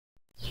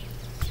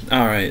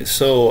Alright,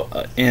 so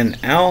an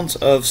ounce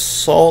of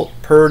salt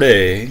per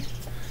day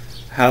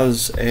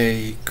has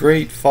a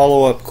great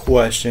follow-up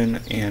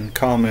question and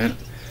comment.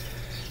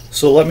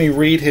 So let me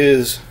read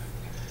his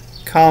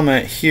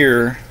comment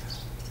here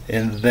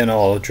and then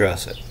I'll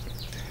address it.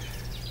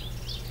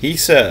 He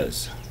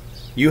says,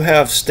 "You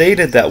have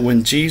stated that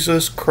when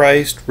Jesus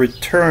Christ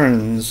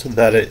returns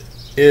that it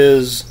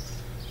is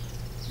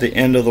the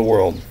end of the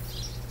world.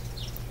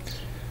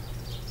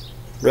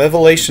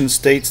 Revelation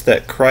states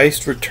that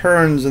Christ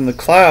returns in the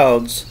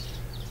clouds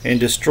and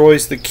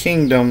destroys the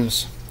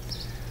kingdoms.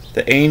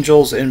 The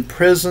angels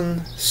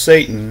imprison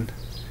Satan,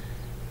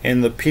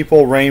 and the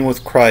people reign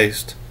with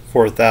Christ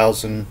for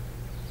 1,000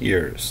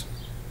 years.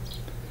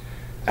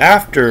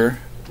 After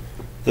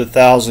the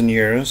 1,000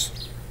 years,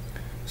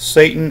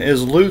 Satan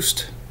is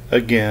loosed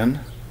again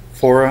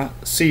for a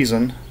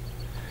season.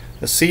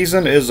 A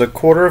season is a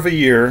quarter of a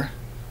year,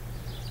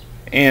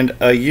 and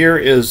a year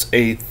is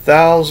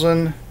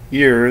 1,000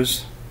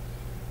 years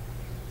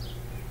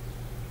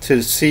to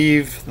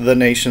deceive the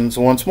nations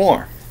once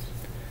more.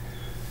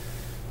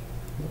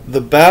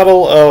 The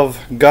battle of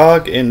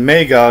Gog and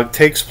Magog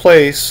takes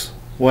place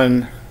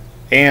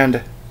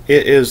and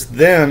it is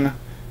then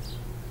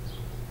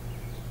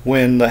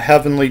when the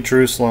heavenly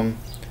Jerusalem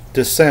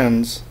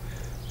descends.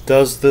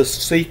 Does this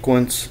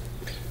sequence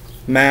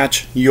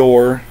match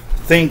your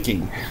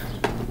thinking?"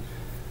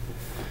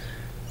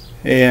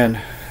 And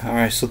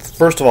alright, so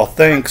first of all,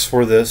 thanks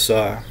for this.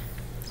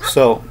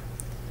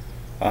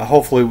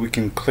 Hopefully we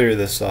can clear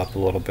this up a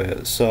little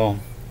bit. So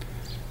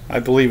I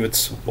believe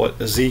it's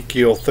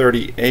Ezekiel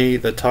 38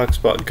 that talks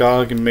about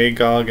Gog and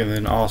Magog, and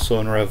then also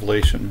in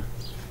Revelation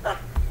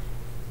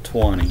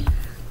 20.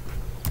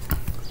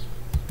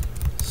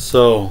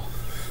 So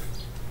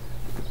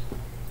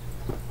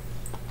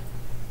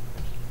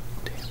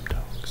damn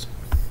dogs.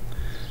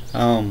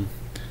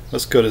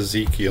 Let's go to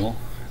Ezekiel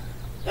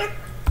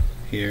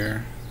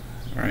here.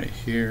 Right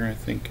here, I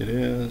think it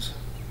is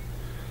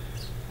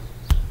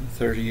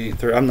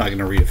 38. I'm not going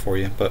to read it for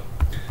you, but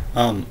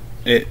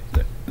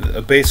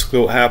basically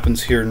what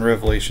happens here in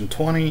Revelation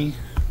 20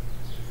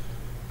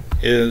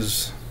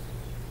 is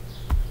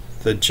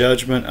the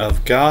judgment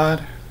of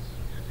God,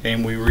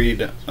 and we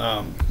read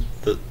a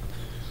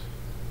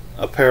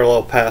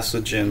parallel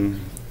passage in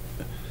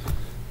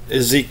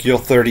Ezekiel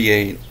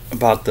 38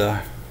 about the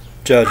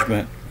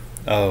judgment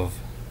of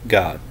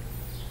God.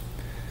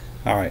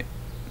 Alright,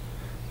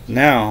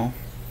 now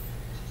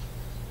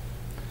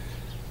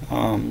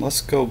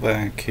let's go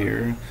back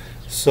here.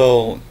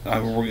 So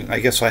I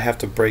guess I have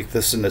to break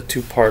this into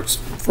two parts.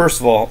 First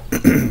of all,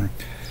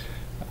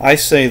 I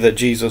say that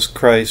Jesus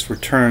Christ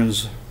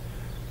returns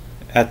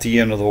at the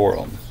end of the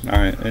world.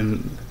 Alright,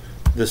 and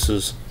this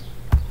is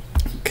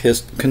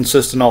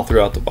consistent all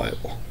throughout the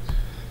Bible.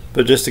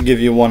 But just to give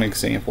you one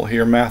example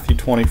here, Matthew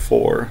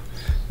 24,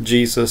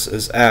 Jesus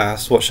is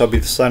asked, "What shall be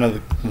the sign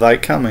of thy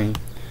coming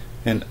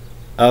and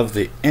of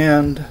the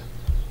end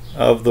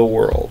of the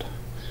world?"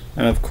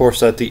 And of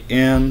course, at the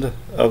end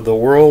of the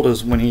world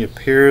is when he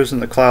appears in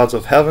the clouds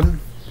of heaven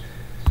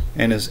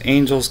and his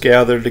angels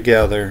gather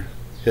together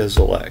his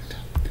elect.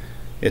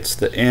 It's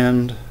the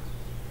end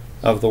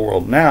of the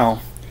world.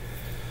 Now,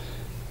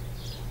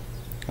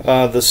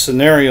 the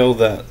scenario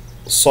that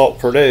salt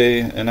per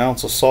day, an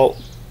ounce of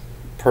salt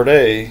per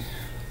day,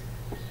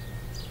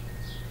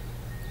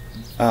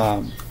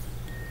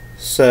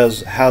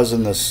 has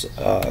in this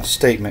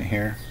statement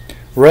here,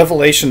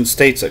 Revelation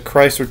states that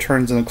Christ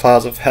returns in the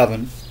clouds of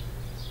heaven,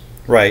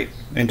 right,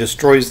 and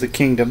destroys the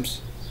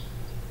kingdoms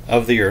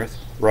of the earth,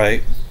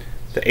 right.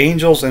 The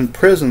angels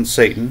imprison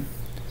Satan,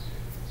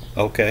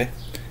 okay,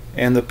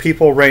 and the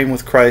people reign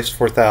with Christ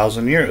for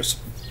 1,000 years.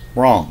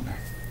 Wrong.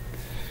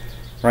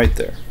 Right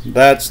there.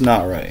 That's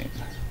not right.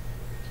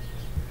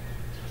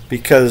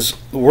 Because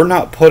we're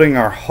not putting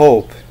our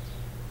hope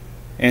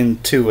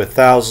into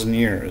 1,000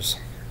 years.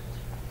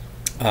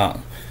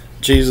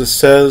 Jesus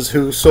says,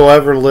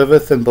 "Whosoever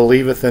liveth and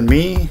believeth in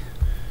me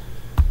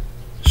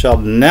shall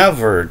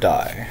never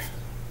die."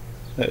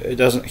 He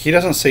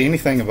doesn't say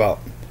anything about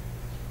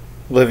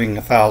living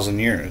 1,000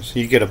 years.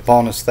 You get a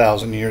bonus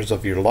 1,000 years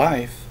of your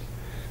life.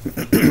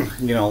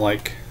 You know,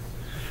 like,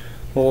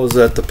 what was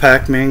that, the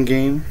Pac-Man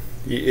game?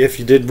 If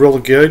you did real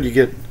good, you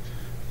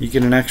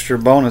get an extra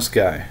bonus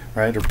guy,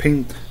 right? Or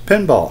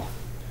pinball.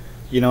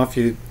 You know, if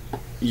you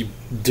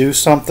do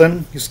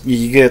something,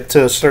 you get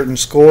to a certain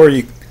score,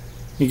 you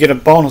get a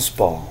bonus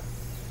ball.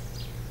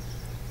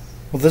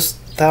 Well, this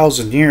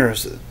 1,000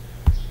 years,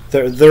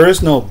 there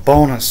is no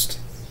bonus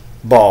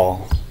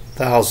ball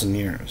 1,000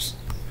 years.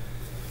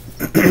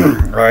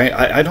 Right?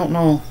 I don't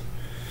know.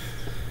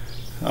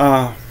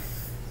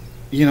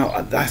 You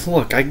know,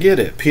 look, I get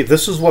it.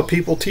 This is what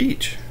people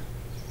teach.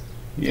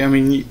 I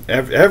mean,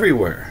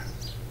 everywhere.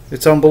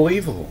 It's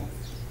unbelievable.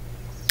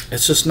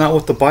 It's just not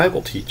what the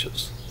Bible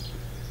teaches.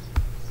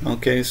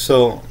 Okay,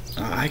 so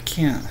I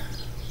can't.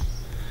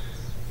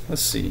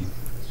 Let's see.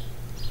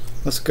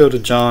 Let's go to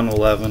John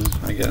 11,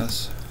 I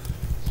guess.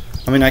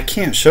 I mean, I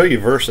can't show you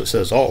a verse that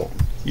says, "Oh,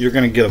 you're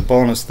going to get a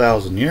bonus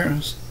 1,000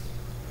 years."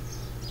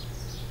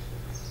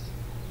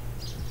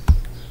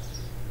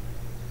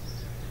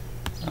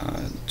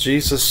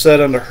 Jesus said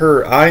unto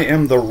her, I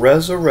am the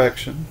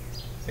resurrection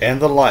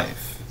and the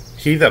life.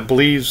 He that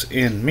believes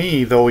in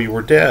me, though he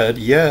were dead,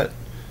 yet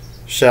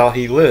shall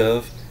he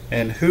live.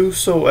 And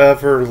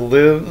whosoever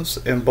lives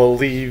and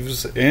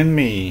believes in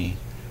me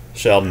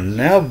shall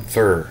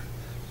never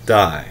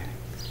die.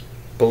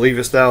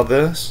 Believest thou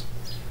this?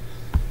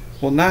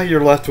 Well, now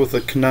you're left with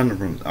a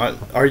conundrum.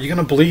 Are you going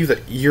to believe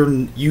that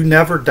you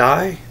never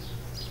die?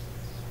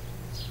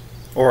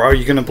 Or are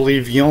you going to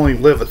believe you only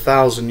live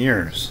 1,000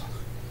 years?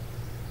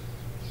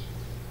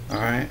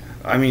 Alright?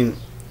 I mean,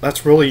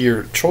 that's really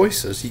your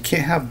choices. You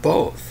can't have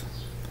both.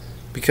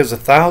 Because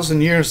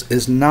 1,000 years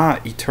is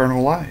not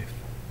eternal life.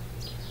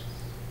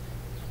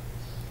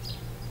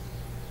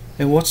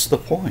 And what's the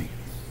point?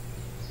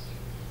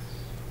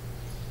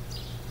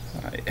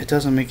 It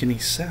doesn't make any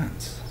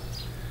sense.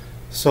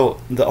 So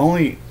the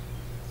only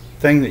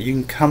thing that you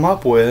can come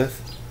up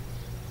with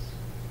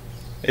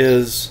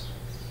is,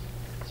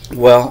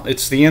 well,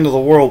 it's the end of the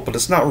world, but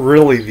it's not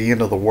really the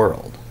end of the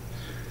world.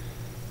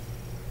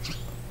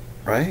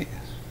 Right?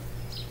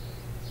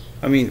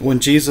 I mean, when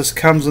Jesus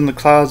comes in the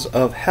clouds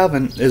of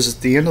heaven, is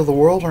it the end of the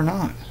world or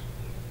not?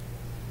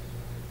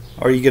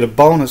 Or you get a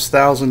bonus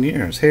 1,000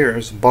 years.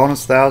 Here's a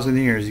bonus 1,000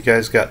 years. You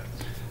guys got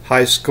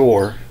high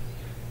score,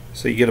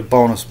 so you get a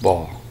bonus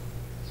ball.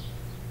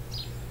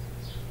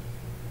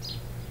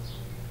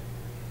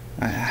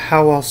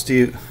 How else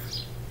do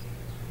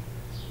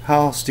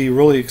you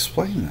really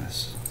explain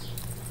this?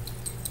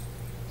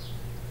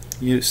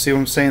 You see what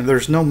I'm saying?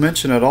 There's no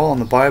mention at all in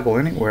the Bible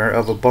anywhere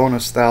of a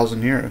bonus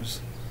 1,000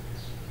 years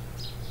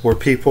where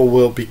people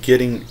will be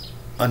getting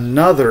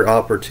another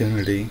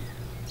opportunity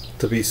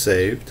to be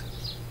saved.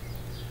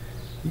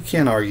 You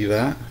can't argue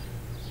that.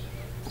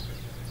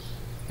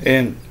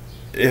 And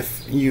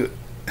if you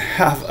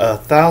have a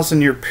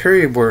 1,000-year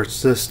period where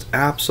it's just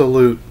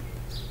absolute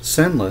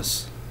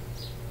sinless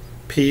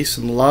peace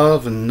and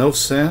love and no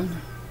sin,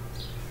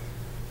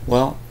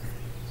 well,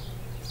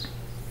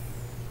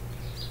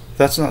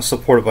 that's not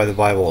supported by the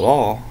Bible at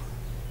all.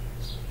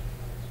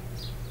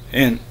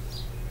 And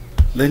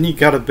then you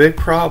got a big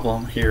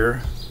problem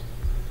here,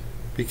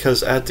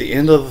 because at the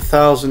end of the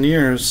 1,000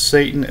 years,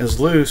 Satan is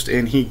loosed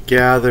and he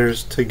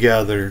gathers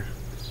together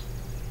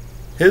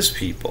his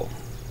people.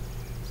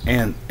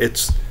 And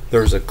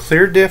there's a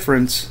clear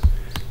difference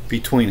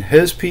between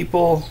his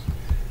people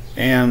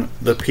and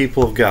the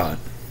people of God.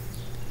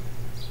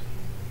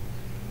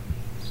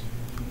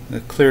 A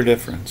clear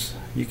difference.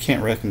 You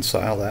can't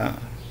reconcile that.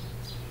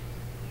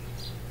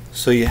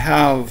 So you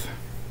have,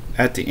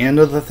 at the end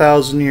of the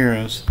 1,000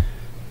 years,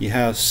 you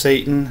have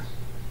Satan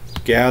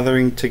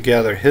gathering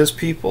together his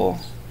people,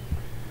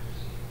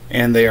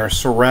 and they are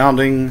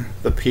surrounding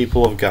the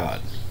people of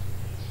God.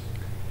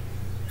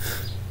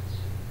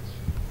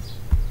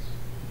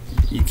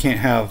 You can't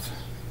have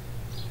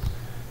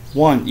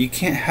you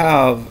can't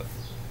have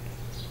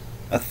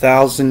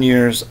 1,000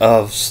 years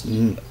of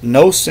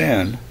no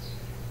sin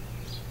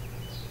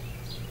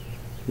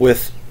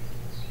with,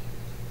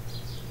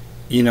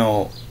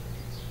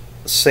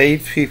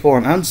 saved people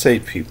and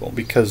unsaved people,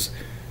 because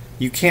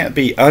you can't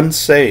be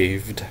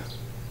unsaved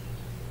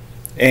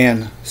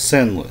and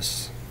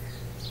sinless.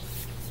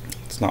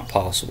 It's not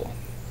possible.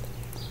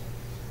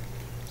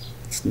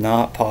 It's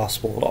not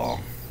possible at all.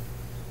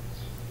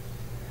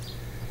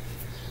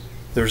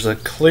 There's a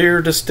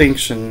clear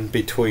distinction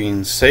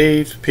between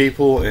saved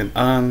people and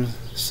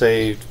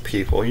unsaved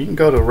people. You can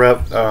go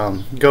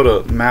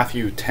to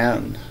Matthew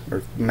 10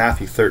 or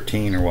Matthew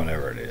 13 or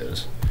whatever it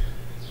is.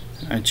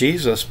 And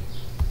Jesus,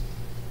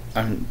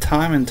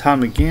 time and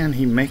time again,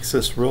 he makes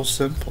this real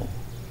simple.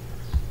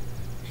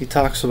 He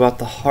talks about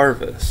the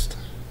harvest,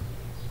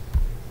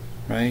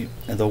 right?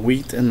 And the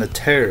wheat and the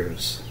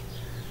tares.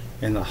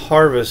 And the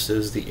harvest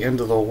is the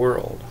end of the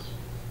world.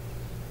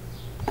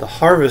 The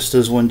harvest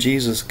is when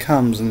Jesus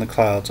comes in the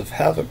clouds of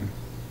heaven.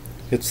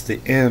 It's the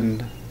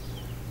end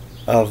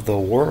of the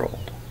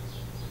world.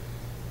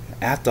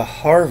 At the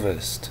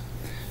harvest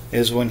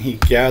is when he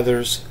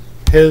gathers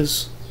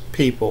his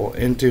people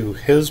into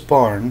his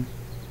barn.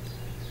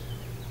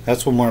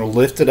 That's when we're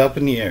lifted up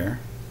in the air.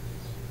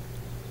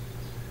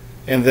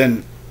 And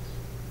then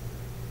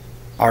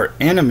our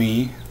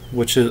enemy,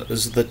 which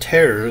is the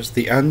tares,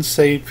 the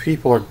unsaved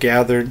people, are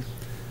gathered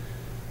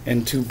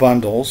into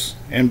bundles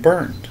and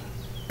burned.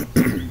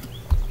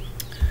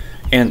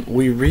 And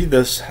we read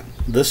this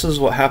is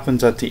what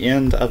happens at the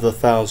end of the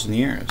 1,000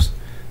 years.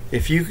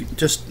 If you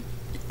just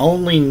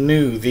only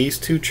knew these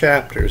two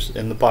chapters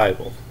in the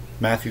Bible,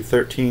 Matthew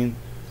 13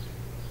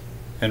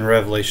 and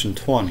Revelation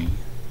 20,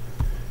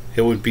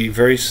 it would be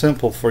very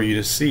simple for you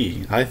to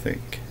see, I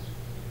think.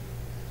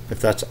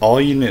 If that's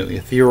all you knew.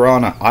 If you were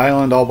on an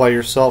island all by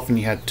yourself and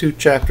you had two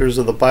chapters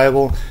of the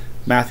Bible,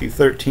 Matthew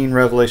 13,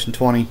 Revelation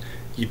 20,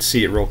 you'd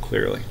see it real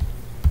clearly.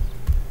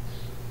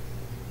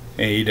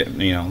 And you didn't,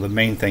 the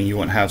main thing, you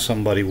wouldn't have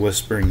somebody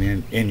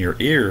whispering in your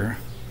ear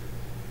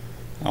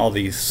all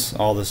this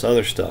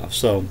other stuff.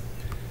 So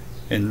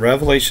in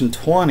Revelation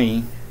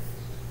 20,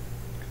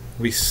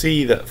 we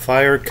see that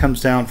fire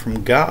comes down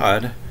from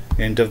God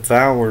and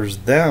devours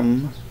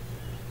them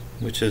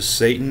which is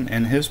Satan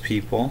and his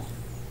people.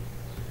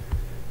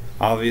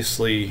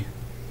 Obviously,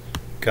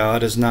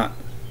 God is not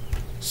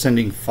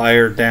sending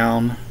fire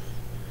down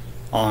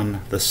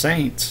on the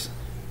saints,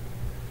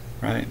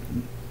 right?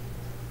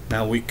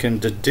 Now we can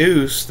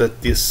deduce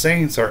that the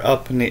saints are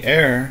up in the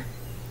air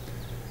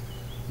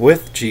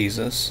with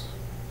Jesus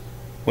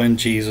when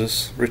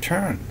Jesus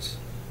returns.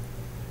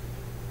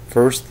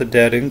 First the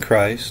dead in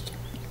Christ,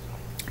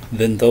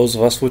 then those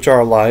of us which are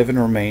alive and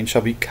remain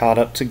shall be caught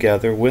up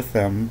together with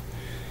them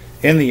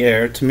in the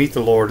air to meet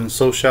the Lord, and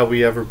so shall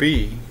we ever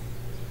be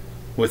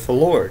with the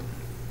Lord.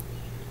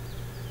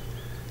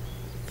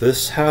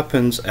 This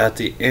happens at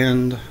the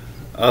end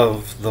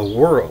of the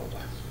world.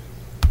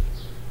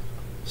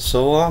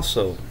 So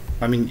also,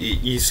 I mean,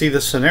 you see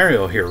the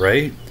scenario here,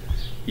 right?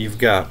 You've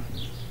got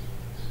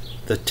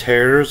the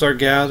tares are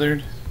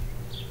gathered,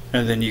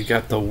 and then you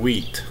got the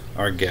wheat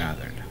are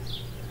gathered.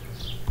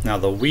 Now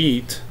the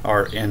wheat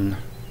are in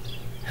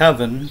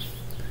heaven,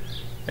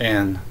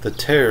 and the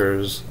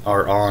tares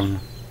are on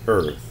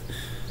earth.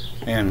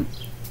 And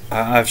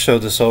I've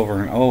showed this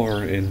over and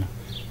over in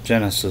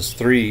Genesis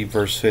 3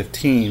 verse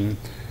 15.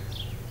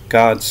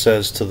 God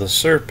says to the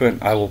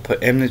serpent, I will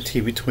put enmity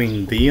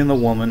between thee and the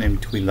woman, and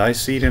between thy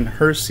seed and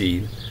her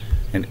seed,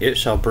 and it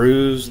shall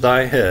bruise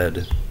thy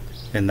head,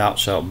 and thou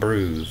shalt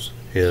bruise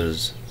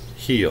his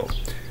heel.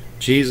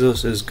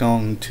 Jesus is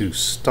going to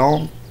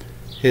stomp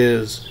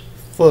his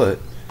foot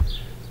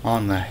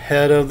on the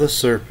head of the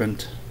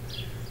serpent,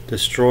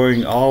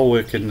 destroying all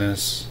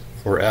wickedness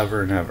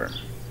forever and ever.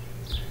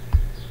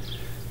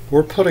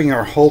 We're putting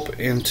our hope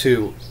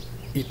into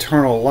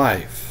eternal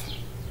life,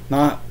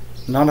 not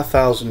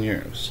 1,000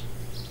 years.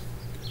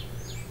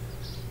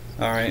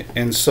 Alright,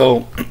 and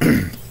so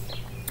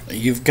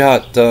you've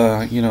got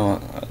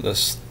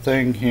this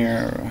thing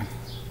here.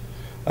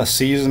 A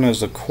season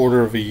is a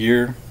quarter of a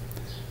year,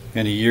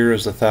 and a year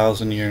is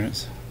 1,000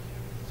 years.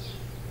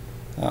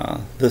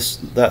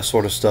 That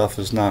sort of stuff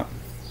is not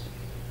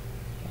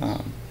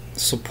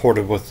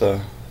supported with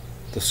the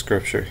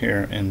scripture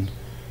here in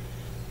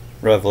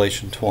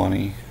Revelation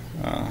 20.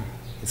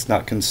 It's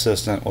not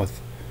consistent with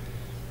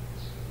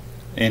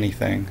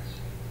anything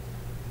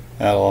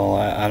at all.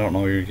 I don't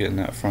know where you're getting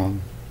that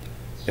from.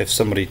 If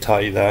somebody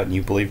taught you that and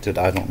you believed it,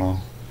 I don't know.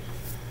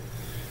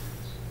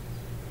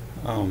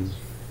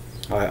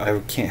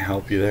 I can't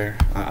help you there.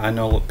 I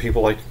know what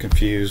people like to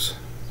confuse.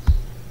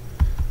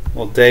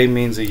 Well, day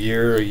means a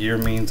year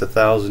means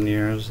 1,000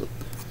 years.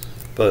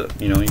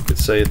 But, you could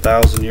say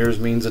 1,000 years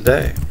means a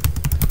day.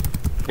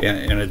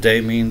 And a day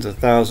means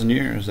 1,000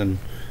 years. And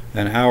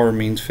an hour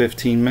means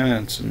 15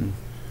 minutes. And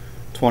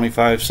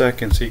 25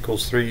 seconds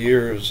equals 3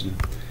 years.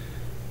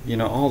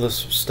 And, all this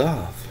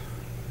stuff.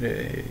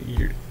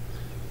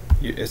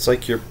 It's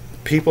like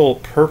people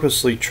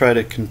purposely try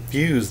to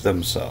confuse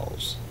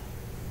themselves.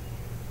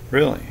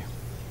 Really.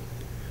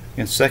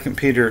 In 2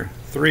 Peter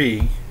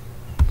 3,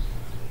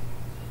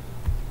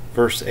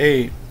 verse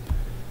 8,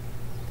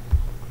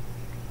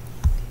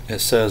 it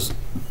says,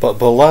 But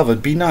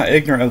beloved, be not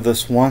ignorant of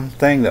this one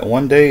thing, that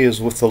one day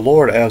is with the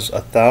Lord as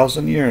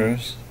 1,000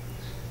 years,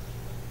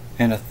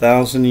 and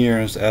 1,000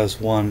 years as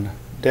one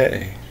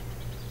day.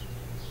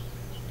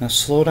 Now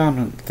slow down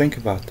and think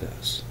about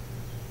this.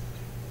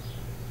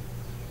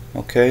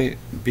 Okay?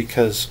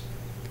 Because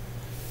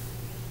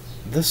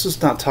this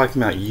is not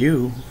talking about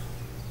you.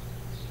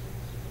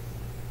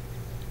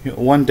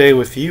 One day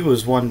with you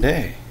is one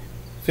day.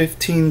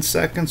 15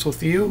 seconds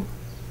with you,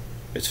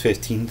 it's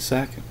 15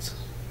 seconds.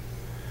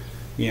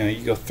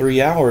 You go 3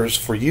 hours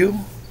for you,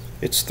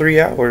 it's 3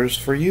 hours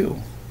for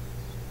you.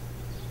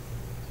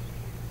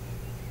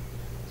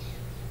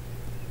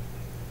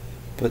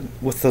 But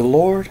with the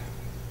Lord,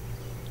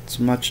 it's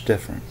much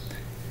different.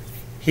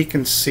 He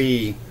can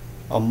see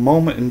a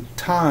moment in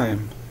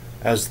time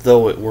as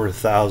though it were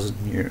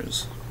 1,000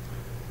 years.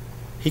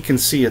 He can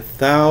see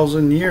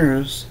 1,000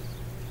 years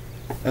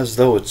as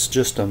though it's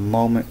just a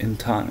moment in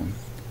time.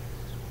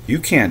 You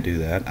can't do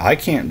that. I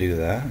can't do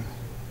that.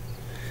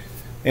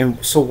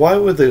 And so why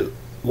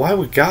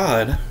would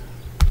God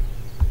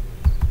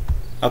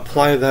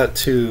apply that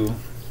to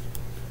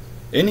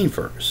any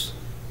verse?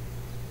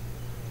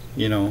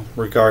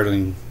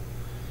 Regarding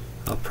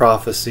a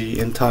prophecy,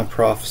 end time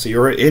prophecy,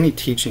 or any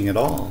teaching at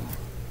all.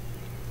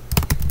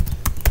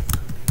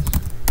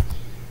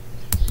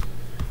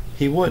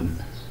 He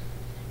wouldn't.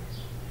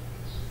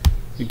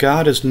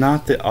 God is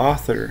not the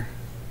author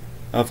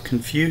of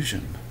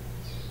confusion,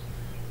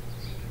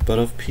 but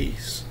of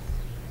peace.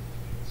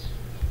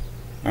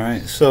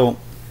 Alright, so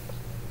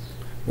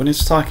when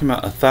it's talking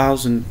about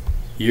 1,000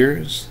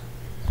 years,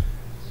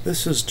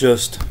 this is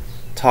just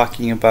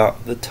talking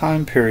about the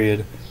time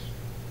period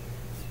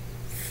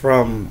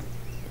from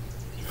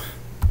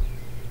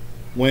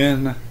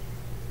when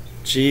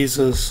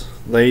Jesus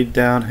laid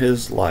down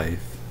his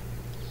life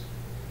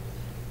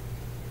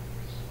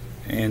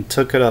and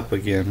took it up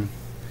again,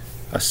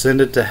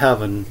 ascended to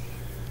heaven,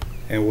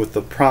 and with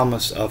the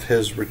promise of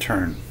his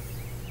return.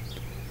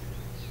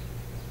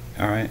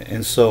 Alright,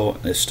 and so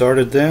it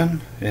started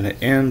then, and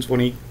it ends when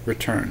he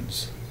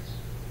returns.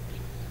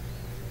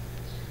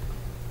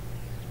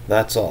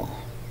 That's all.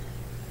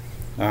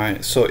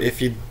 Alright, so if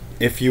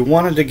you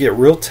wanted to get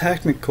real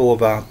technical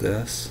about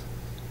this,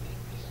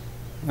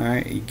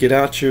 alright, you get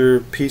out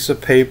your piece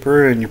of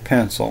paper and your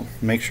pencil.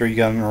 Make sure you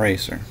got an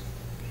eraser.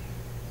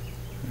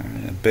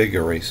 Alright, a big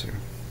eraser.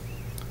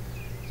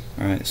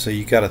 Alright, so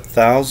you got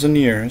 1,000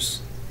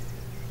 years.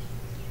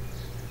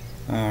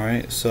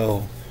 Alright,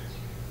 so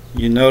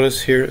you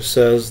notice here it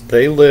says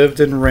they lived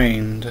and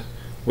reigned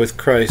with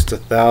Christ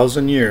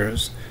 1,000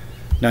 years.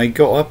 Now you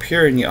go up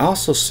here and you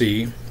also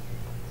see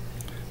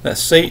that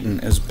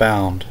Satan is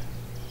bound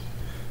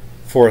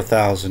for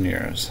 1,000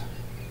 years.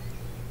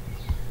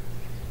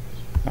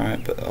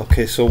 Alright, but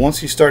okay, so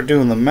once you start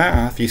doing the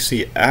math, you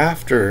see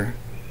after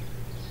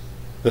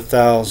the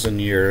 1,000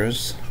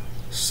 years,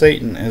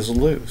 Satan is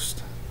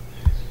loosed.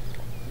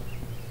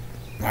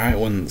 Alright,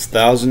 when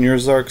 1,000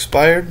 years are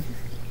expired,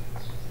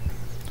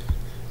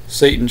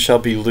 Satan shall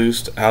be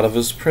loosed out of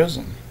his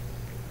prison.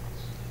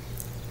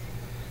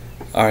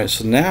 Alright,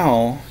 so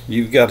now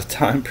you've got a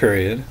time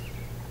period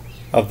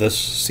of this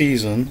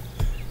season,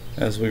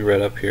 as we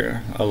read up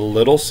here, a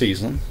little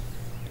season,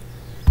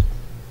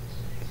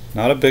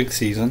 not a big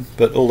season,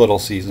 but a little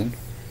season.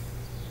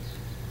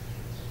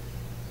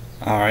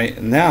 Alright,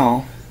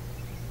 now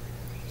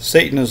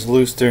Satan is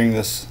loose during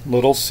this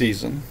little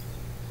season,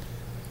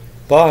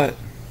 but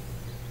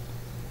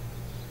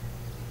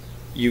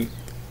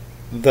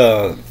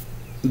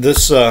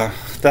this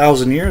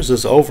 1,000 years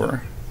is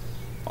over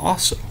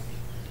also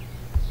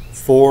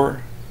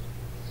for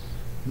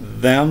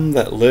them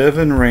that live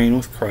and reign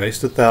with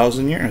Christ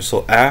 1,000 years.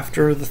 So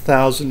after the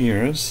 1,000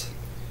 years,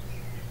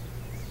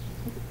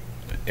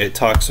 it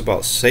talks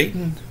about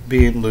Satan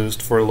being loosed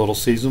for a little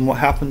season. What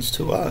happens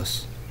to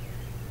us?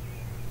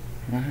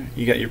 Right?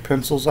 You got your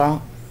pencils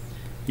out?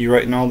 You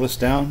writing all this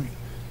down?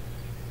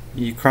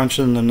 You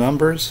crunching the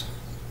numbers?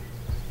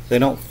 They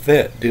don't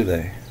fit, do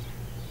they?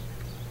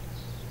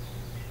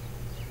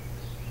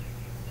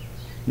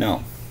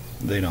 No,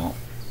 they don't.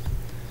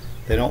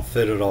 They don't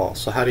fit at all.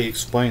 So how do you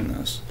explain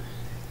this?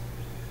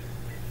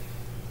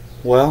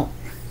 Well,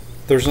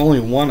 there's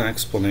only one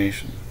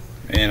explanation,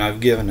 and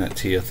I've given it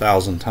to you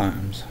 1,000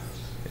 times,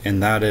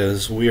 and that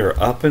is we are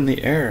up in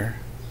the air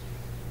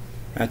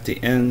at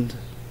the end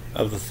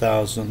of the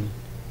 1,000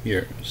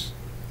 years,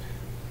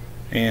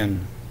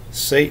 and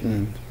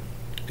Satan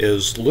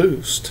is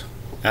loosed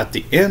at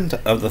the end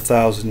of the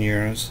 1,000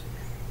 years,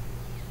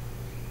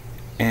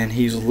 and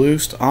he's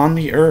loosed on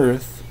the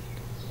earth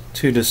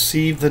to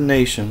deceive the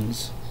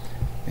nations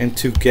and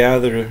to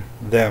gather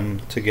them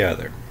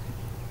together.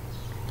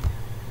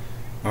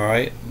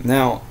 Alright,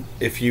 now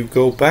if you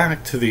go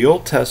back to the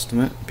Old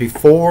Testament,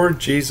 before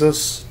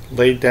Jesus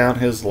laid down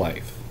his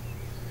life,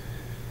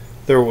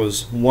 there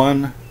was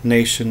one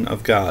nation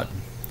of God.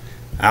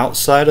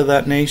 Outside of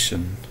that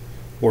nation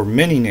were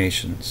many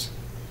nations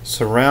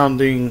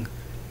surrounding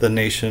the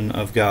nation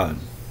of God.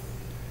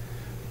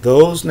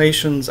 Those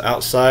nations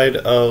outside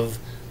of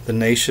the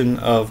nation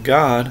of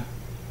God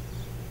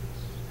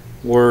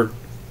were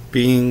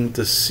being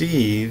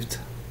deceived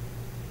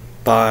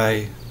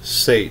by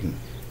Satan.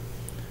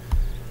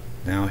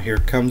 Now here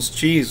comes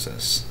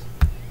Jesus,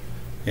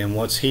 and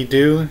what's he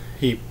do?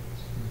 He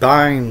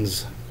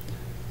binds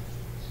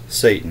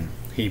Satan.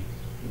 He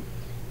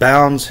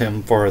bounds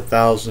him for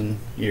 1,000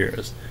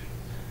 years.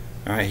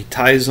 Alright, he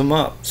ties him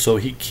up so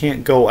he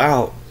can't go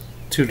out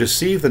to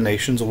deceive the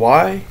nations.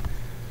 Why?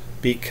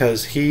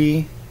 Because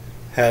he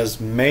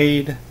has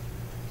made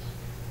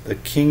the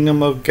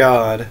kingdom of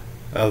God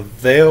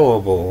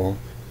available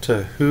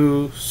to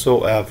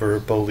whosoever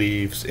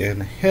believes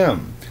in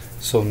him.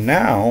 So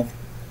now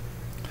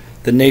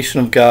the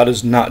nation of God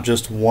is not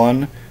just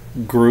one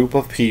group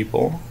of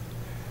people.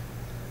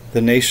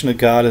 The nation of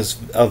God is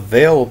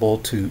available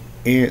to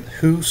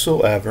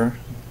whosoever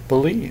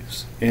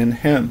believes in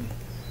him.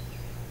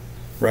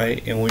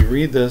 Right? And we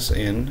read this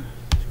in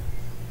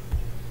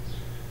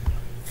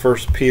 1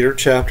 Peter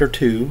chapter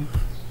 2,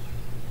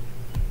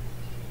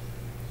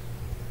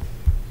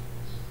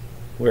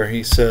 where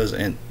he says,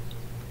 "And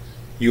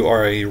you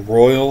are a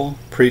royal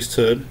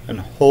priesthood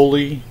and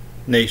holy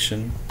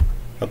nation,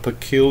 a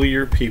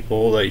peculiar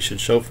people, that you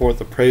should show forth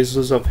the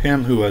praises of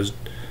him who has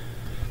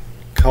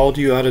called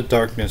you out of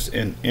darkness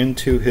and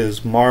into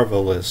his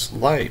marvelous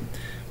light,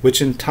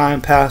 which in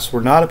time past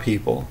were not a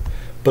people,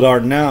 but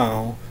are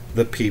now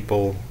the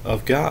people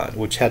of God,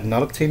 which had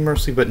not obtained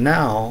mercy, but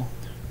now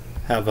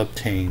have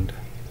obtained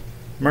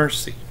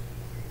mercy."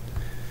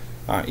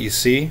 You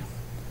see?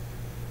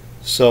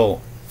 So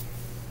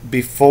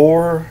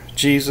before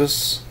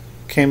Jesus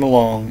came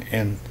along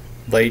and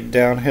laid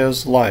down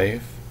his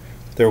life,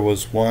 there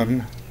was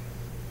one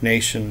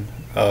nation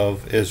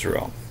of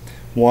Israel,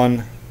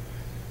 one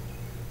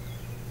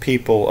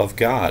people of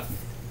God,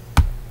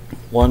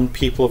 one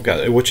people of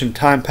God, which in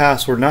time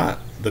past were not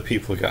the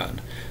people of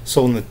God.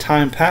 So in the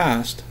time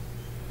past,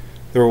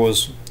 there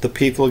was the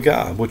people of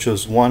God, which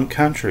was one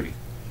country,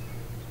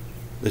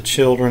 the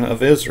children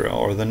of Israel,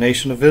 or the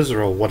nation of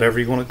Israel, whatever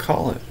you want to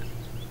call it.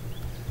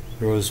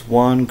 There was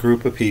one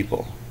group of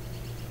people.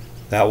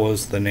 That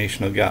was the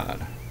nation of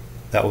God.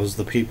 that was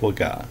the people of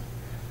God.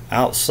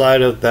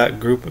 Outside of that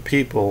group of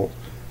people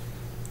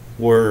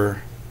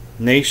were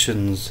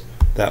nations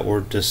that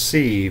were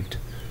deceived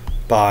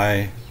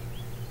by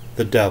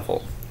the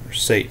devil, or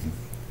Satan,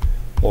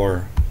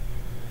 or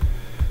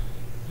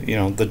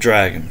the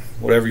dragon,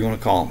 whatever you want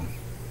to call him,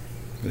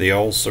 the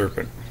old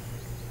serpent.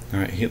 All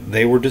right,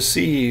 they were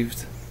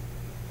deceived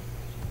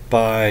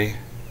by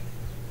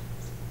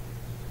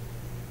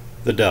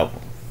the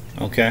devil.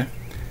 Okay?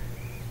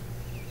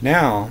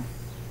 Now,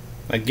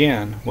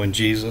 again, when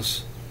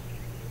Jesus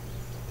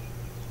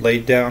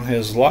laid down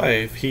his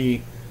life,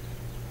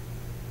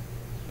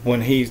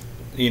 when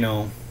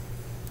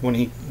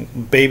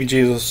baby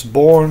Jesus was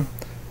born,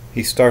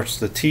 he starts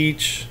to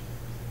teach,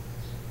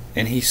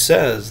 and he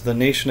says, the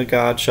nation of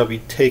God shall be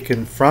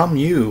taken from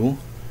you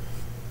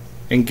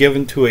and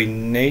given to a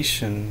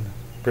nation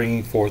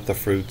bringing forth the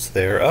fruits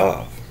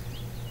thereof.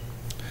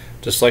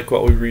 Just like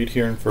what we read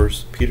here in 1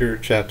 Peter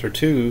chapter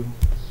 2.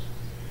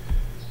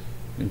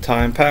 In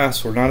time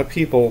past, we're not a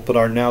people, but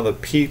are now the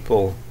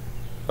people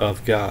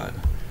of God.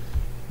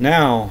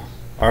 Now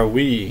are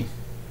we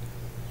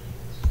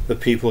the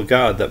people of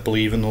God that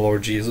believe in the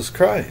Lord Jesus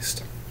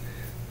Christ.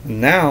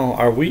 Now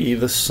are we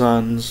the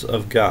sons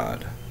of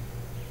God.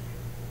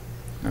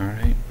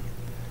 Alright?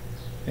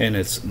 And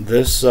it's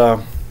this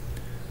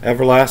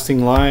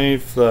everlasting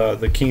life,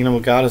 the kingdom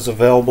of God is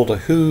available to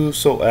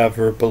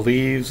whosoever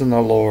believes in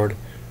the Lord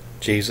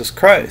Jesus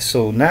Christ.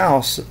 So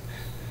now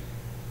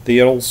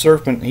the old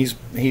serpent,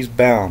 he's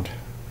bound.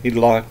 He's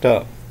locked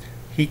up.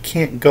 He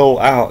can't go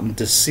out and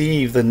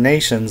deceive the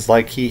nations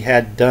like he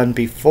had done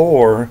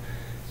before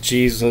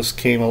Jesus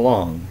came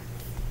along.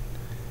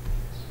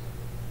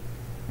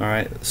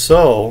 Alright,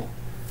 so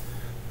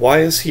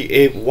why is he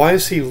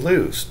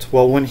loosed?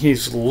 Well, when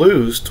he's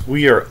loosed,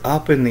 we are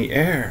up in the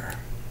air.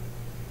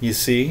 You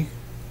see?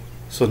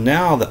 So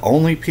now the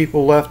only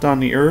people left on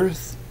the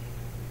earth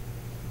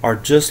are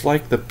just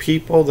like the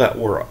people that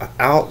were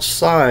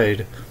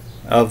outside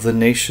of the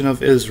nation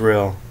of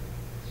Israel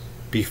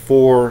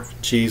before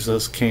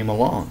Jesus came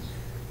along.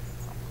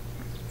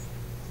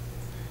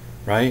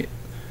 Right?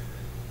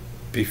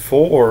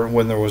 Before,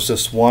 when there was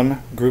just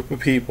one group of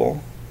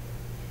people,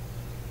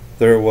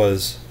 there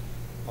was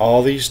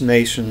all these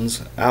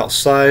nations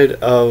outside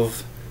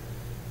of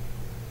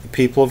the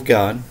people of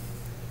God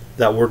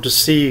that were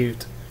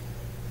deceived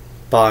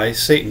by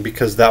Satan,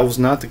 because that was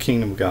not the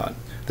kingdom of God.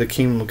 The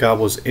kingdom of God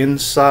was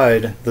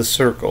inside the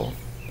circle,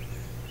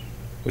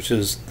 which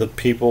is the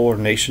people or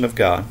nation of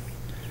God.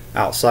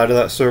 Outside of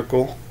that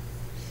circle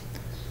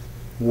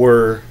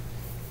were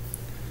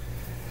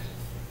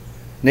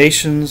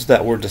nations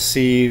that were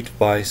deceived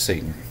by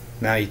Satan.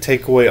 Now you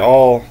take away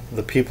all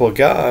the people of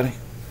God,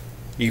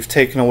 you've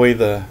taken away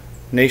the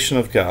nation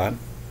of God,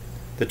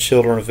 the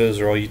children of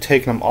Israel, you've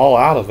taken them all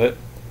out of it,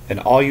 and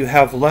all you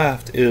have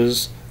left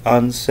is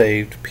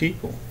unsaved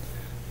people.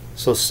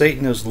 So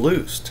Satan is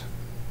loosed,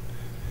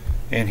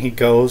 and he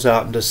goes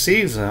out and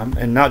deceives them,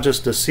 and not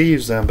just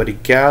deceives them, but he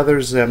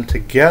gathers them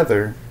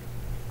together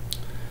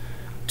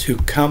to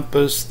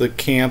compass the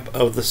camp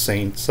of the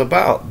saints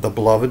about, the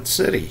beloved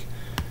city.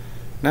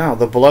 Now,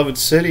 the beloved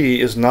city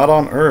is not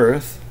on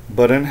earth,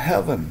 but in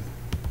heaven.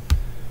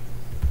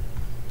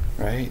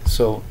 Right?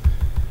 So,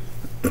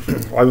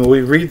 I mean,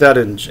 we read that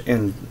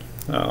in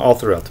all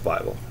throughout the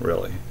Bible,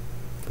 really.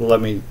 But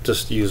let me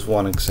just use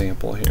one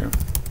example here.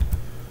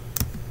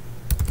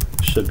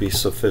 Should be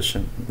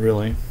sufficient,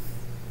 really.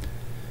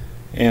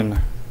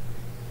 In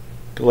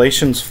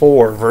Galatians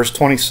 4, verse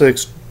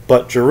 26,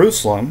 but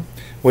Jerusalem,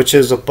 which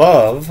is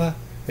above,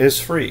 is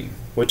free,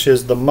 which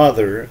is the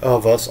mother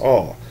of us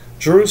all.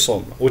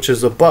 Jerusalem, which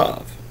is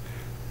above.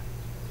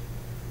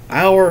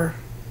 Our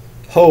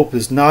hope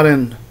is not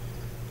in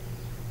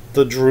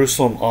the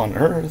Jerusalem on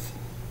earth.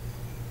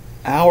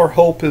 Our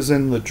hope is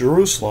in the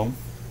Jerusalem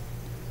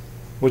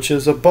which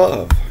is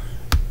above,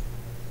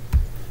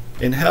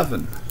 in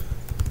heaven.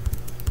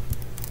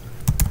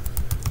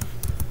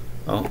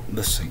 Oh,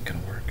 this ain't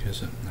gonna work,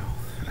 is it? No.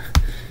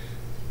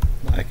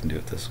 I can do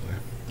it this way.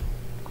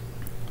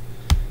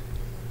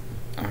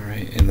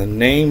 Alright, in the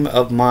name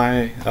of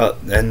my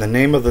and the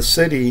name of the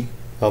city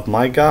of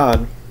my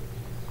God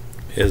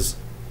is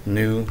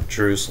New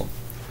Jerusalem.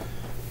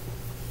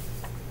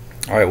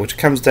 Alright, which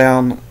comes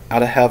down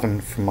out of heaven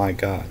from my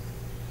God.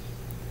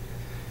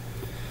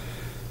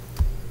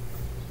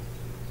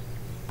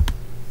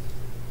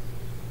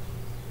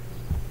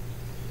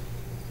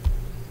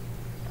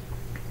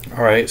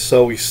 Alright,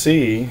 so we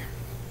see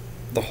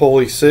the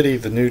holy city,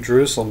 the New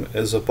Jerusalem,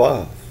 is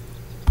above.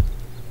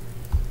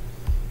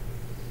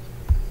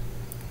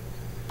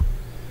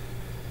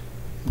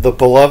 The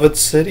beloved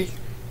city,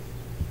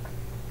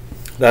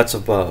 that's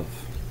above.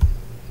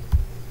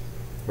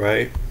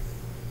 Right?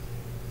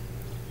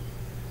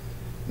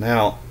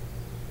 Now,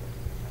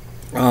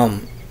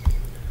 again,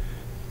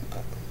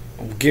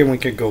 we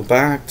could go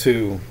back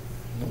to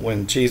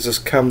when Jesus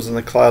comes in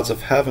the clouds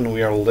of heaven,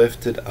 we are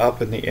lifted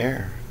up in the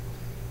air.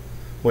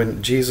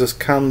 When Jesus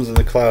comes in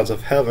the clouds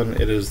of heaven,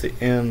 it is the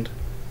end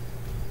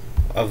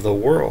of the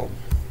world.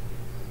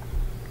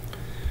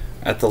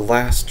 At the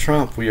last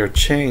trump, we are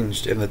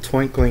changed in the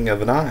twinkling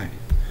of an eye.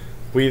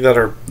 We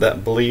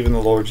that believe in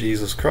the Lord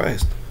Jesus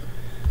Christ.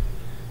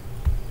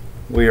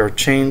 We are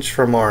changed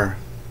from our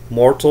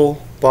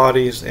mortal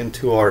bodies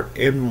into our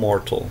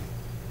immortal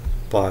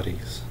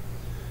bodies.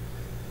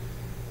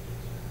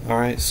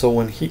 Alright, so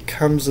when he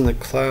comes in the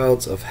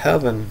clouds of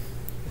heaven,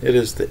 it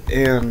is the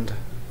end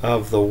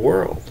of the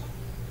world.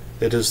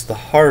 It is the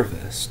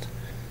harvest.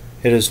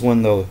 It is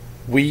when the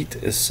wheat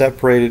is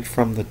separated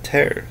from the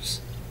tares.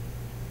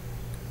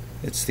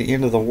 It's the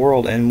end of the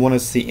world, and when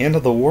it's the end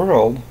of the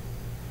world,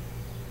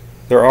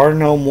 there are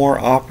no more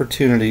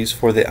opportunities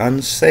for the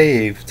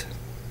unsaved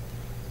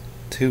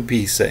to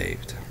be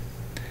saved.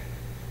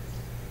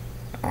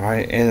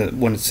 Alright,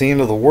 and when it's the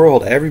end of the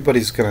world,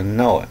 everybody's going to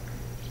know it.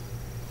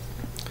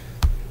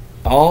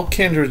 All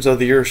kindreds of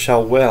the earth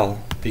shall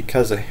wail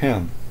because of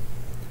him.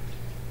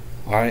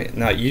 Alright,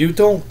 now you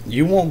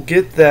won't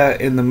get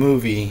that in the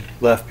movie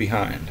Left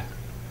Behind.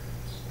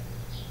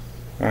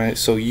 Alright,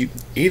 so you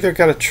either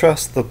got to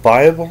trust the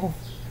Bible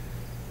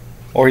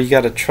or you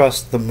got to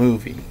trust the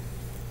movie,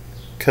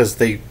 because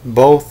they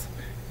both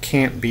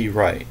can't be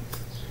right.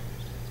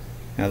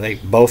 Now they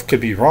both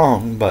could be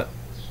wrong, but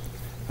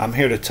I'm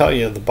here to tell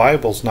you the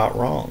Bible's not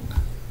wrong.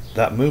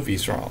 That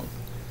movie's wrong.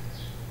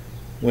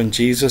 When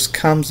Jesus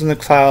comes in the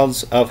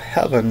clouds of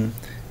heaven,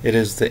 it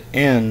is the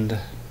end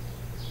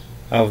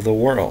of the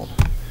world.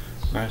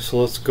 Alright, so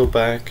let's go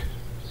back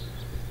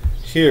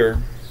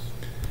here.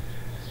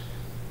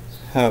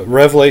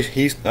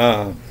 Revelation,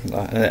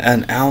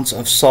 an ounce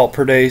of salt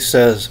per day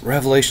says,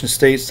 Revelation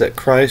states that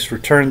Christ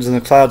returns in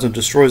the clouds and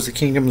destroys the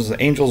kingdoms of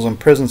the angels,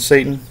 imprisons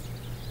Satan,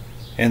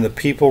 and the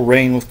people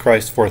reign with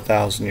Christ for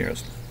 1,000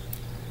 years.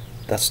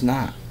 That's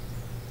not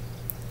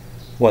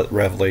what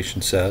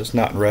Revelation says.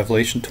 Not in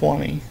Revelation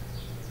 20.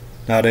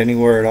 Not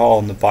anywhere at all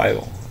in the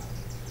Bible.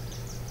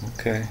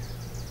 Okay.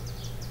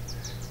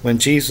 When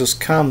Jesus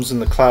comes in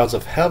the clouds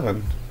of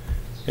heaven,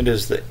 it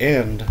is the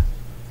end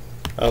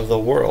of the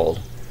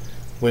world.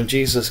 When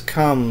Jesus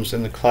comes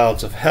in the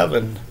clouds of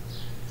heaven,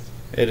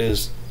 it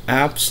is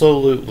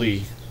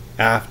absolutely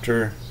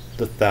after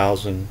the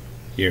 1,000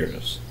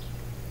 years.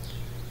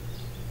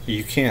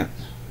 You can't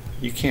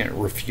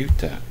refute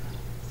that.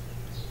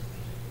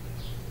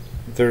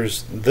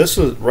 This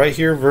is right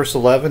here, verse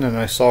 11, and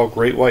I saw a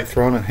great white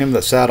throne and him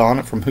that sat on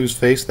it, from whose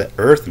face that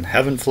earth and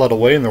heaven fled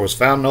away, and there was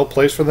found no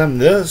place for them.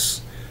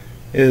 This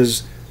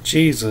is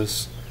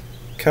Jesus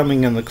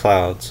coming in the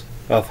clouds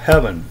of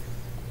heaven.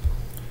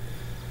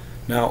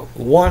 Now,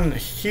 one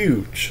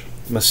huge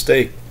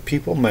mistake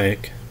people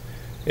make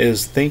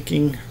is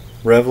thinking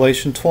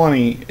Revelation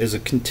 20 is a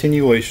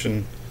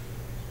continuation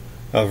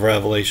of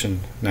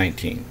Revelation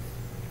 19,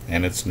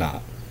 and it's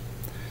not.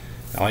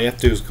 All you have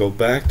to do is go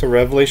back to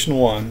Revelation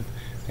 1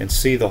 and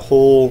see the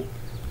whole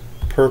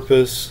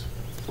purpose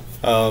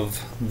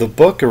of the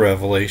book of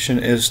Revelation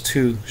is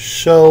to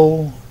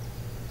show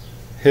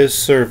his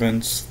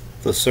servants,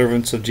 the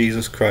servants of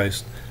Jesus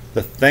Christ,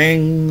 the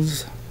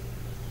things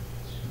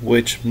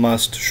which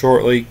must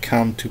shortly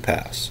come to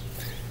pass.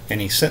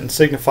 And he sent and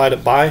signified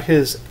it by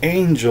his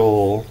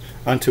angel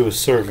unto his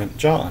servant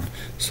John.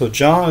 So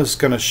John is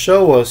going to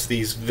show us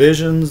these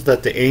visions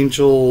that the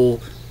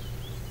angels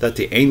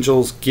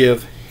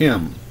give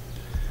him,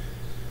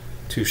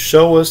 to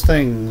show us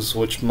things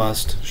which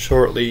must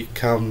shortly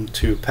come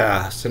to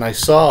pass. And I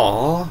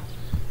saw,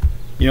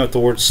 you know what the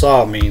word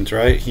saw means,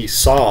 right? He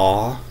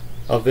saw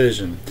a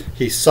vision.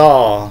 He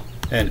saw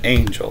an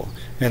angel.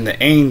 And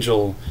the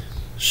angel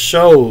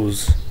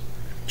shows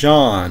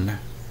John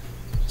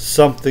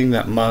something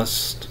that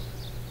must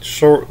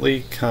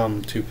shortly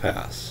come to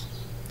pass.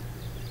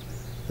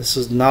 This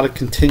is not a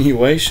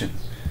continuation,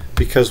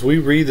 because we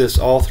read this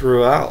all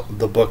throughout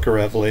the book of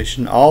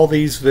Revelation, all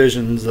these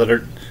visions that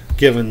are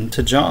given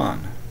to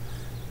John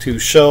to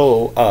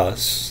show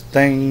us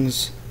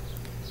things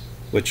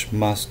which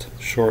must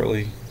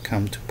shortly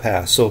come to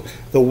pass. So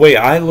the way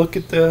I look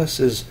at this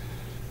is,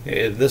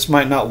 this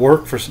might not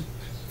work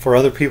for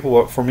other people,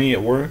 but for me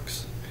it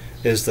works,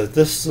 is that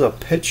this is a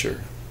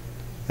picture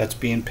that's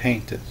being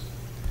painted.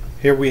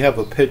 Here we have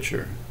a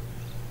picture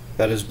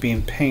that is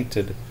being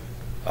painted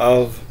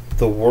of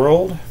the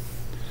world.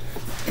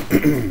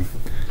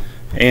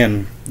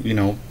 And, you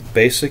know,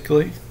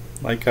 basically,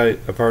 like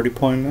I've already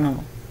pointed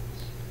out,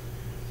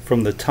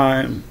 from the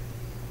time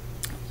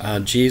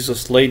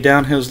Jesus laid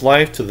down his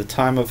life to the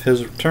time of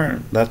his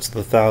return, that's the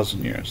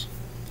 1,000 years.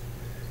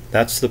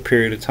 That's the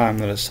period of time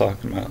that it's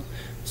talking about.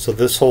 So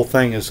this whole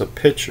thing is a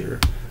picture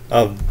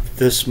of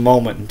this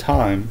moment in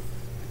time,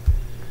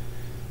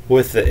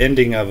 with the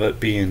ending of it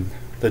being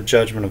the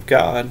judgment of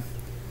God.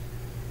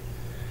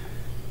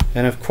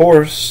 And of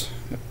course,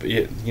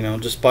 you know,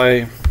 just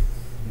by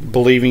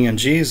believing in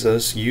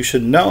Jesus, you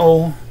should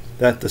know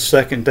that the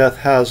second death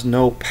has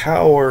no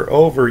power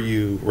over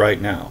you right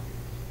now.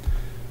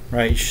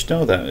 Right? You should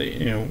know that.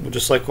 You know,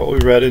 just like what we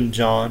read in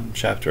John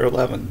chapter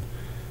 11.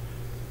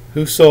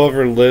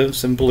 Whosoever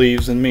lives and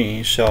believes in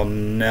me shall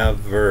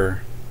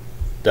never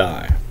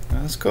die.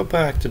 Now let's go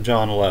back to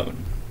John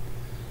 11.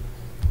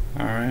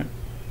 Alright.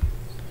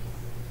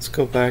 Let's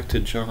go back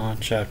to John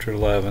chapter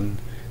 11,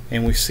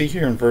 and we see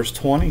here in verse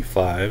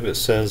 25 it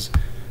says,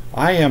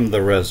 I am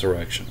the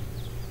resurrection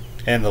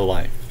and the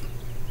life.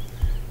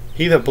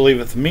 He that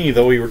believeth me,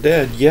 though he were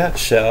dead, yet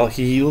shall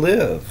he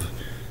live.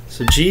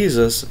 So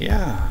Jesus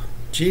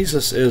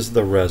is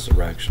the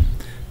resurrection.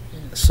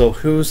 So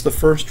who's the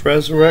first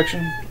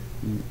resurrection?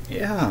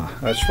 Yeah,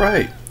 that's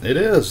right. It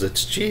is.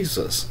 It's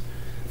Jesus.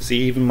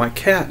 See, even my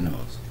cat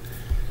knows.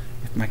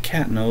 If my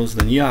cat knows,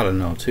 then you ought to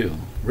know too.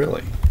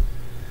 Really.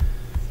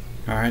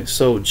 Alright,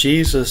 so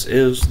Jesus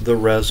is the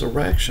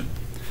resurrection.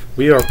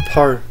 We are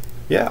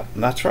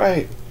that's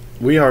right.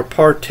 We are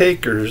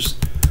partakers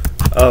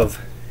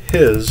of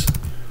His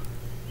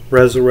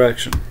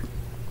resurrection.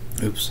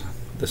 Oops,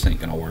 this ain't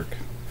gonna work.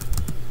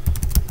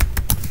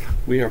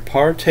 We are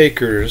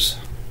partakers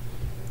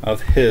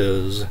of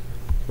His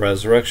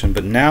resurrection.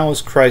 But now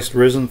is Christ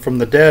risen from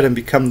the dead and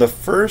become the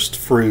first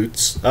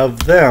fruits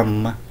of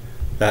them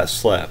that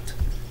slept.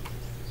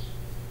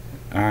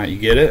 Alright, you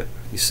get it?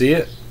 You see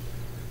it?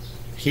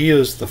 He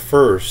is the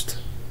first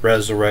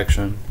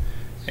resurrection,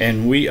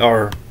 and we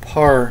are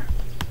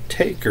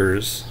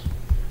partakers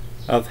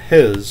of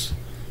His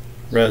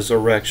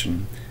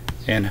resurrection.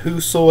 And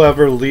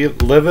whosoever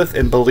liveth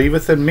and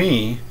believeth in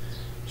me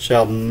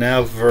shall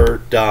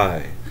never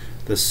die.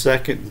 The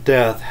second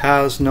death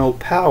has no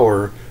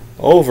power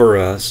over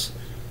us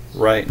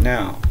right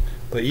now.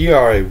 But ye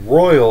are a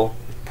royal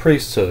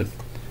priesthood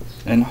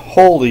and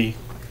holy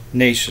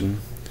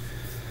nation,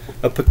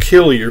 a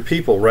peculiar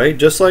people, right?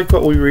 Just like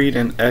what we read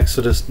in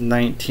Exodus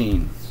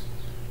 19.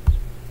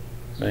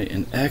 Right?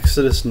 In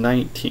Exodus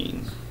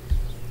 19,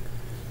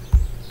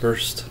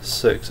 verse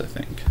 6, I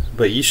think.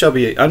 But ye shall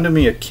be unto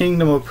me a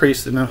kingdom of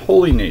priests and a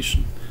holy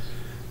nation.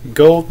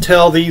 Go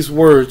tell these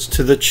words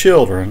to the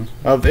children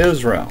of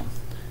Israel.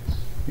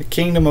 A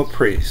kingdom of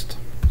priests.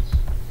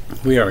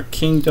 We are a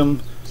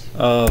kingdom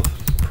of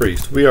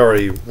priests. We are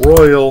a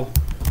royal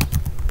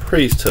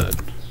priesthood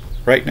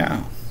right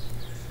now.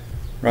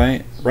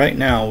 Right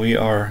now we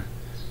are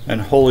an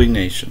holy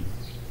nation.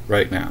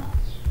 Right now.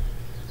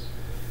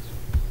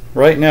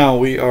 Right now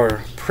we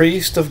are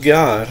priests of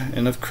God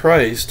and of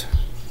Christ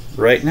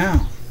right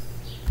now.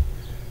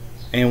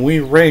 And we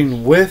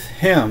reign with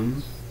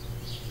Him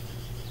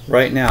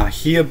right now.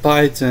 He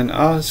abides in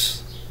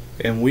us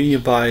and we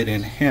abide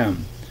in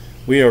Him.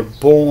 We are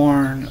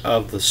born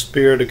of the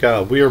Spirit of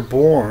God. We are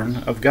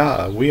born of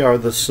God. We are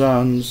the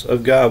sons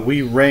of God.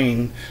 We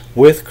reign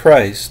with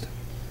Christ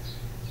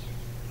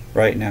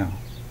right now.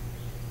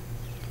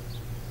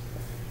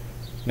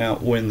 Now,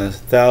 when the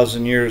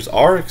 1,000 years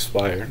are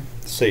expired,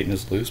 Satan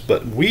is loose,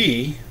 but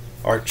we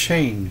are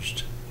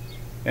changed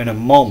in a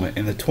moment.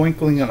 In the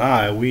twinkling of an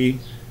eye, we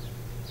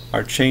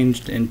are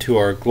changed into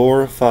our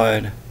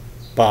glorified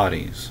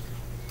bodies.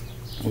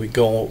 We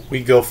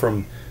go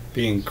from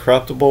being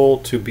corruptible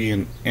to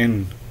being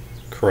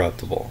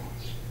incorruptible.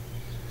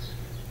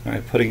 All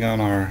right, putting on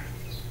our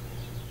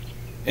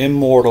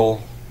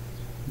immortal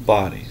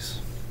bodies.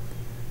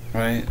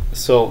 Right?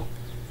 So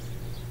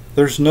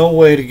there's no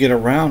way to get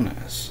around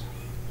this.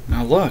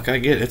 Now look, I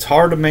get it. It's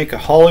hard to make a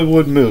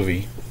Hollywood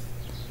movie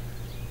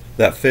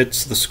that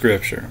fits the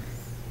scripture.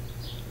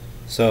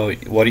 So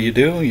what do?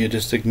 You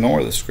just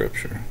ignore the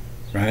scripture,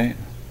 right?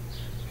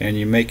 And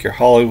you make your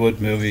Hollywood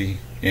movie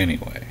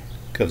anyway,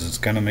 because it's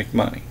going to make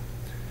money.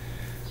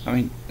 I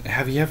mean,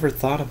 have you ever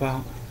thought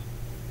about,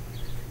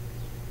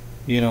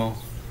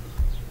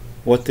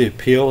 what the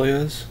appeal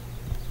is?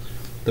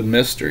 The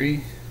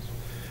mystery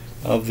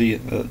of the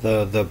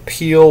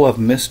appeal of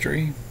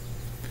mystery.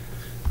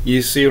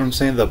 You see what I'm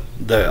saying?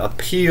 The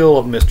appeal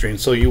of mystery. And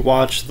so you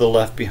watch the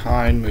Left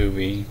Behind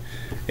movie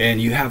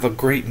and you have a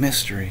great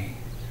mystery.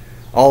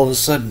 All of a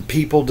sudden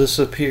people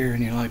disappear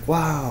and you're like,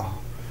 wow,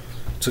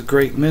 it's a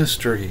great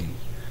mystery.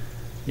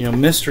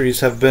 Mysteries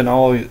have been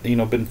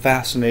been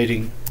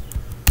fascinating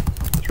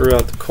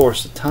throughout the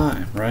course of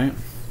time, right?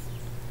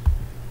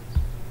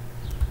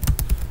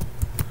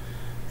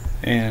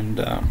 And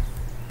the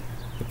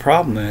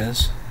problem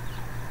is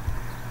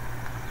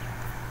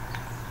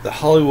the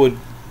Hollywood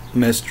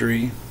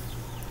mystery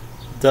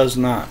does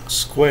not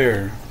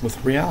square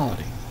with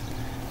reality.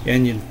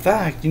 And in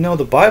fact,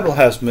 the Bible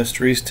has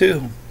mysteries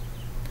too.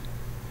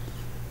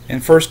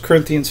 In 1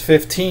 Corinthians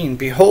 15,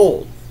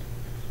 behold,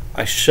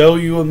 I show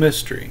you a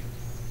mystery.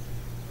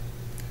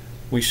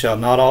 We shall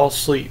not all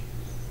sleep,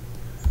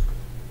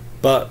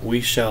 but we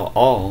shall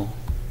all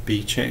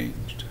be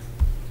changed.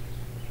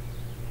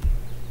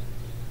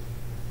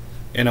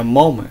 In a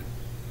moment,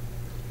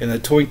 in the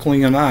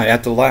twinkling of an eye,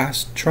 at the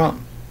last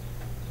trump.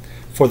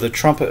 For the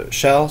trumpet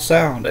shall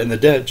sound, and the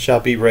dead shall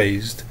be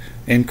raised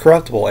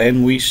incorruptible,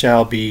 and we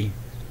shall be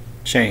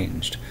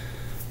changed.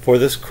 For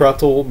this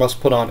corruptible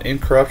must put on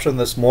incorruption,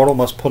 this mortal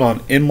must put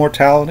on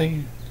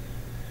immortality.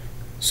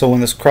 So when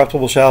this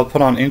corruptible shall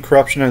put on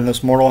incorruption, and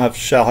this mortal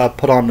shall have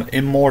put on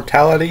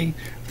immortality,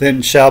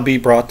 then shall be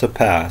brought to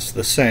pass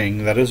the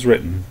saying that is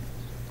written,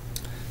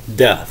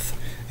 death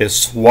is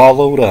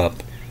swallowed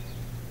up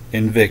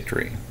in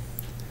victory.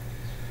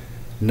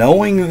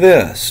 Knowing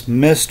this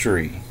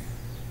mystery,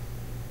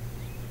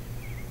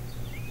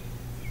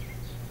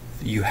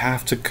 you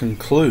have to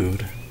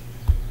conclude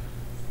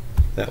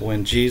that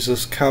when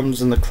Jesus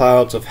comes in the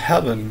clouds of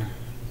heaven,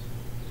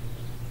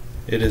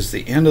 it is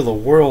the end of the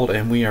world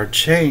and we are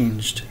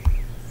changed,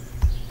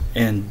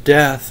 and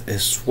death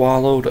is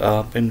swallowed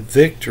up in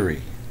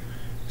victory.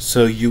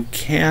 So you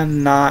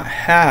cannot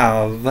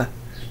have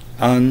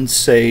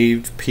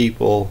unsaved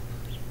people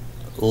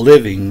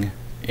living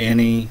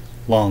any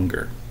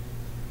longer.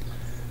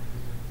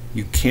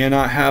 You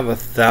cannot have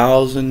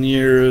 1,000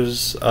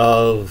 years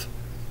of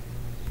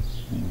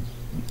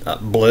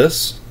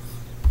bliss,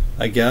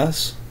 I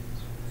guess,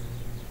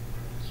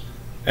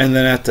 and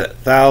then at the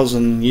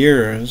 1,000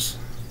 years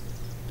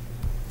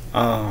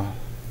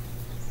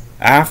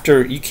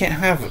after, you can't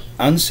have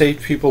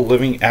unsaved people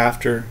living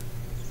after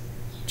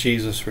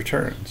Jesus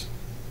returns.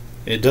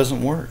 It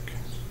doesn't work.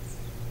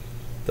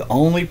 The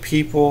only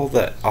people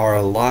that are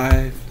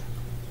alive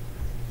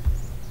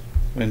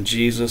when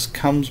Jesus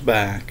comes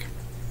back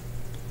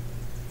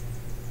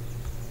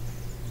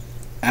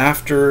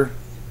after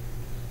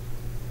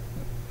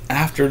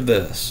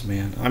this,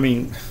 man, I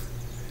mean,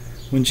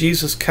 when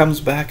Jesus comes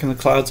back in the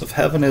clouds of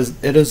heaven,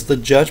 it is the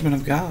judgment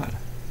of God.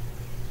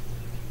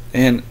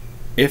 And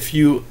if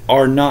you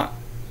are not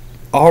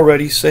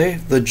already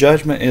saved, the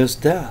judgment is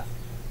death.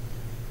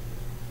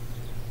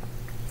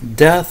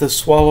 Death is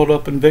swallowed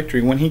up in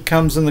victory. When He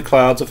comes in the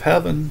clouds of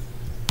heaven,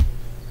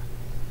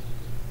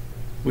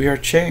 we are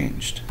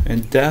changed,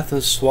 and death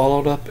is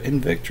swallowed up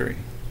in victory.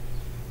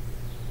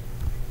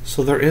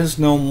 So there is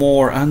no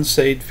more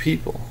unsaved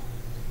people.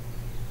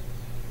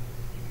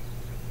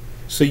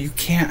 So you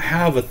can't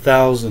have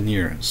 1,000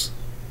 years.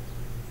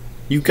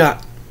 You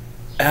got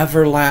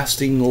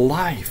everlasting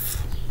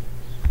life.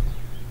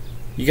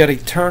 You got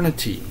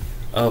eternity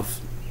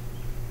of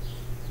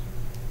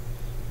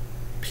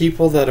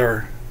people that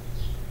are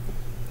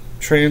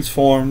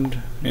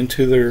transformed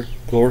into their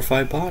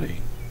glorified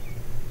body.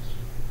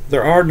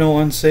 There are no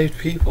unsaved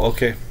people.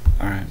 Okay,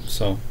 alright,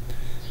 so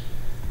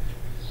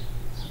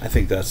I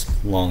think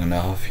that's long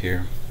enough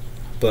here.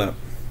 But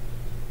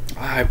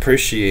I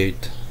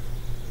appreciate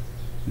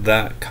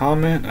that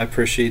comment. I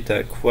appreciate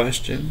that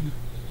question.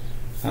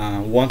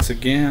 Once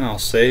again, I'll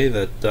say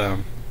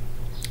that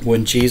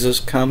when Jesus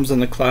comes in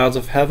the clouds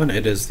of heaven,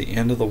 it is the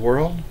end of the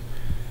world.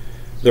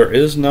 There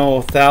is no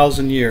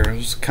 1,000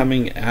 years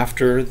coming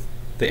after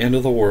the end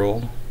of the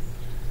world.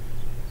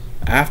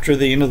 After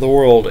the end of the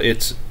world,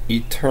 it's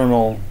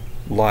eternal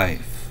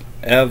life,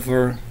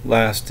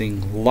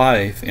 everlasting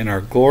life in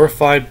our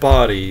glorified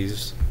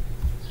bodies,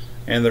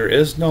 and there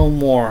is no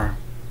more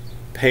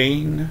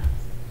pain,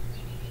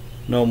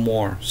 no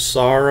more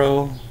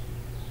sorrow,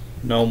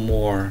 no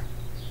more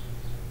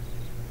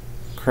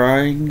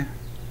crying,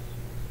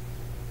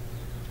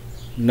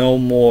 no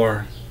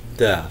more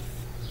death.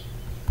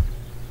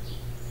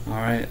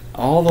 Alright,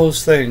 all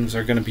those things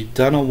are going to be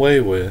done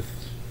away with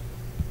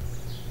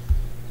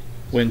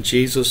when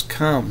Jesus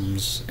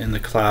comes in the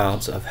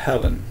clouds of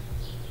heaven.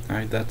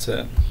 Alright, that's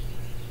it.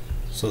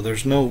 So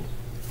there's no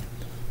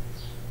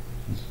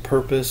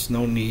purpose,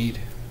 no need.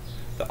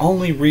 The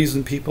only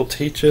reason people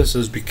teach us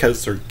is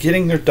because they're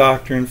getting their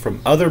doctrine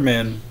from other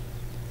men,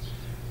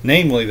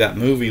 namely that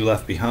movie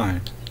Left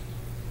Behind.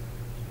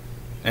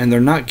 And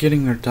they're not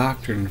getting their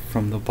doctrine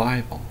from the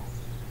Bible.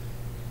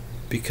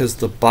 Because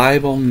the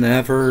Bible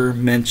never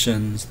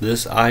mentions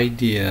this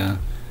idea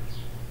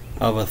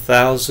of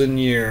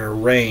 1,000-year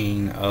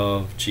reign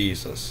of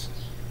Jesus.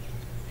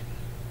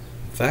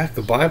 In fact,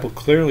 the Bible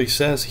clearly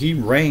says He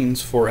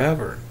reigns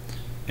forever,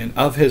 and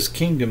of His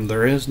kingdom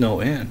there is no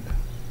end.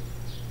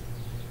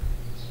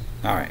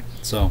 Alright,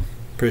 so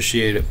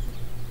appreciate it.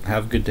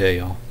 Have a good day,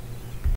 y'all.